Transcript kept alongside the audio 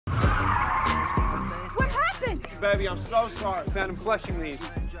baby. I'm so sorry. Found him flushing these.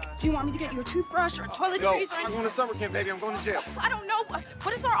 Do you want me to get you a toothbrush or toiletries? I'm going to summer camp, baby. I'm going to jail. I don't know.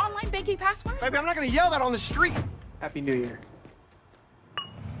 What is our online banking password? Baby, I'm not going to yell that on the street. Happy New Year.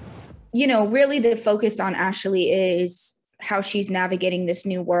 You know, really the focus on Ashley is how she's navigating this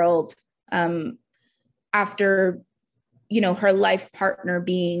new world after, you know, her life partner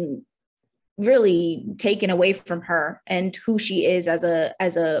being really taken away from her, and who she is as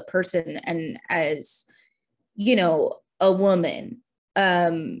a person and as, you know, a woman.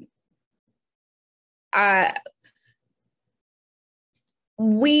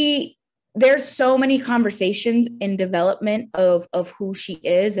 There's so many conversations in development of who she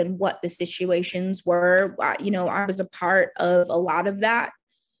is and what the situations were. You know, I was a part of a lot of that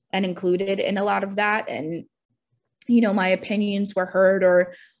and included in a lot of that. And, you know, my opinions were heard,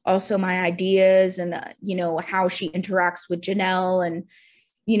 or also my ideas, and, you know, how she interacts with Janelle and,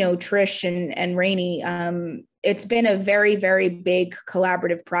 you know, Trish and Rainey. It's been a very, very big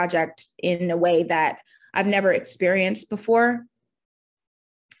collaborative project in a way that I've never experienced before.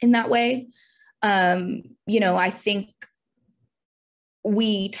 In that way, you know, I think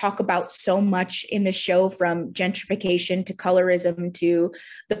we talk about so much in the show, from gentrification to colorism to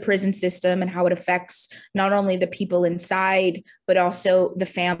the prison system and how it affects not only the people inside, but also the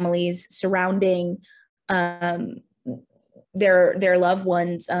families surrounding their loved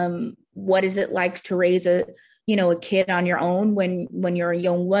ones. What is it like to raise a kid on your own when you're a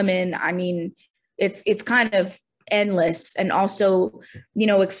young woman? I mean, it's kind of endless. And also, you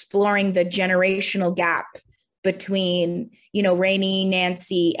know, exploring the generational gap between, you know, Rainey,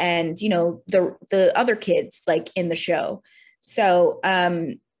 Nancy, and, you know, the other kids like in the show. So,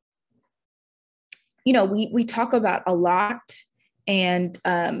 you know, we talk about a lot. And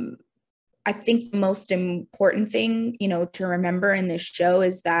I think the most important thing, you know, to remember in this show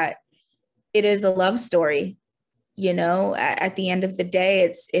is that it is a love story. You know, at the end of the day,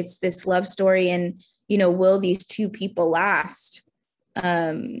 it's this love story, and, you know, will these two people last?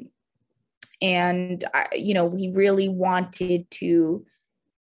 And, you know, we really wanted to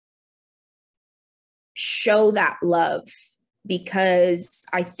show that love, because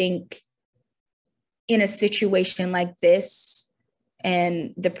I think in a situation like this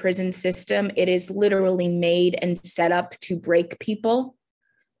and the prison system, it is literally made and set up to break people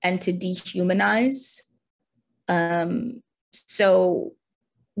and to dehumanize. So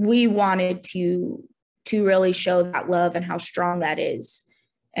we wanted to really show that love and how strong that is,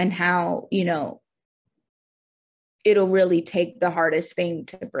 and how, you know, it'll really take the hardest thing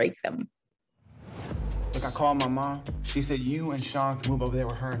to break them. Look, I called my mom. She said you and Sean can move over there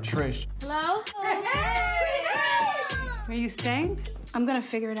with her and Trish. Hello? Are you staying? I'm gonna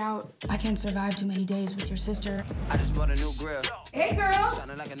figure it out. I can't survive too many days with your sister. I just bought a new grill. Hey, girls.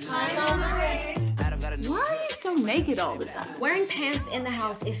 Hi, Mama. Why are you so naked all the time? Wearing pants in the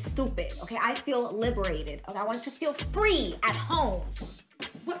house is stupid, okay? I feel liberated, okay? I want to feel free at home.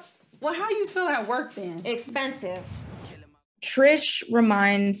 Well, how you feel at work then? Expensive. Trish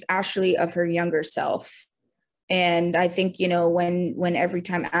reminds Ashley of her younger self. And I think, you know, when every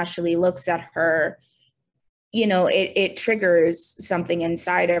time Ashley looks at her, you know, it triggers something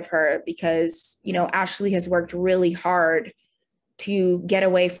inside of her, because, you know, Ashley has worked really hard to get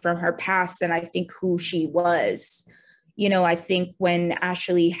away from her past, and I think who she was. You know, I think when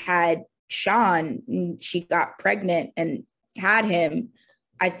Ashley had Sean, she got pregnant and had him,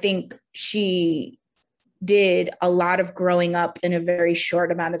 I think she did a lot of growing up in a very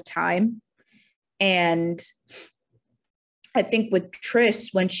short amount of time. And I think with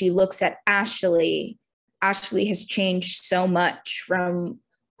Trish, when she looks at Ashley has changed so much from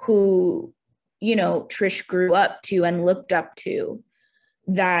who, you know, Trish grew up to and looked up to,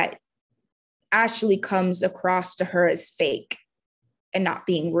 that Ashley comes across to her as fake and not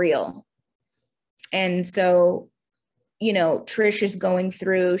being real. And so, you know, Trish is going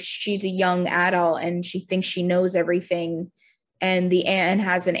through, she's a young adult and she thinks she knows everything and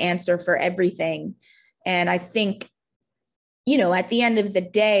has an answer for everything. And I think, you know, at the end of the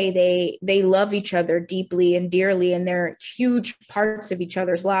day, they love each other deeply and dearly, and they're huge parts of each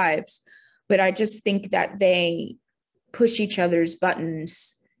other's lives. But I just think that they push each other's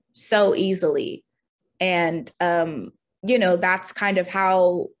buttons so easily. And, you know, that's kind of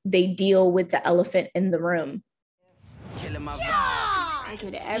how they deal with the elephant in the room. I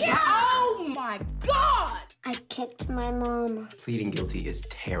could ever. Yeah. Oh my God! I kicked my mom. Pleading guilty is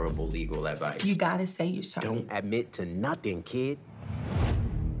terrible legal advice. You gotta say you're sorry. Don't admit to nothing, kid.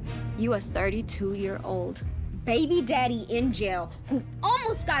 You a 32-year-old baby daddy in jail who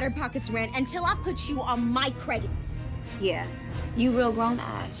almost got her pockets ran until I put you on my credits. Yeah, you real grown,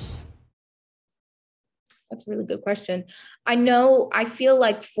 Ash. That's a really good question. I feel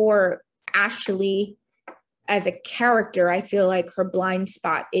like for Ashley as a character, I feel like her blind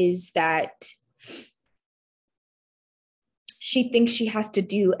spot is that she thinks she has to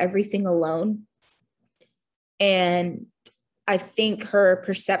do everything alone. And I think her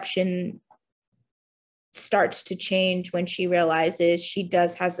perception starts to change when she realizes she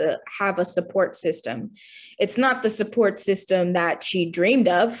does have a support system. It's not the support system that she dreamed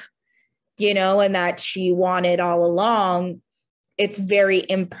of, you know, and that she wanted all along. It's very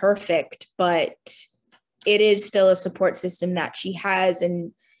imperfect, but it is still a support system that she has,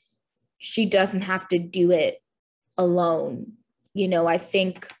 and she doesn't have to do it alone. You know, I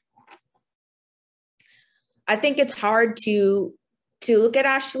think it's hard to look at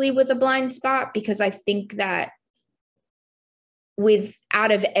Ashley with a blind spot, because I think that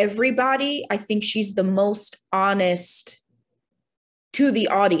out of everybody, I think she's the most honest to the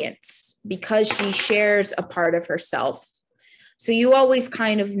audience because she shares a part of herself. So you always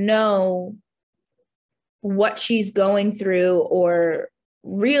kind of know what she's going through, or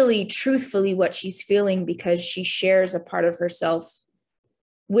really truthfully what she's feeling, because she shares a part of herself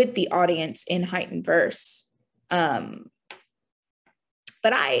with the audience in heightened verse. But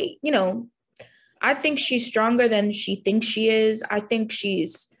I think she's stronger than she thinks she is. I think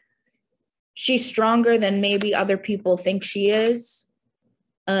she's stronger than maybe other people think she is.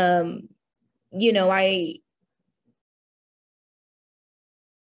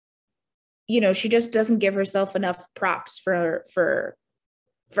 She just doesn't give herself enough props for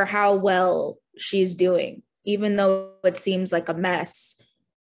how well she's doing, even though it seems like a mess.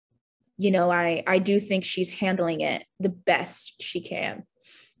 I do think she's handling it the best she can.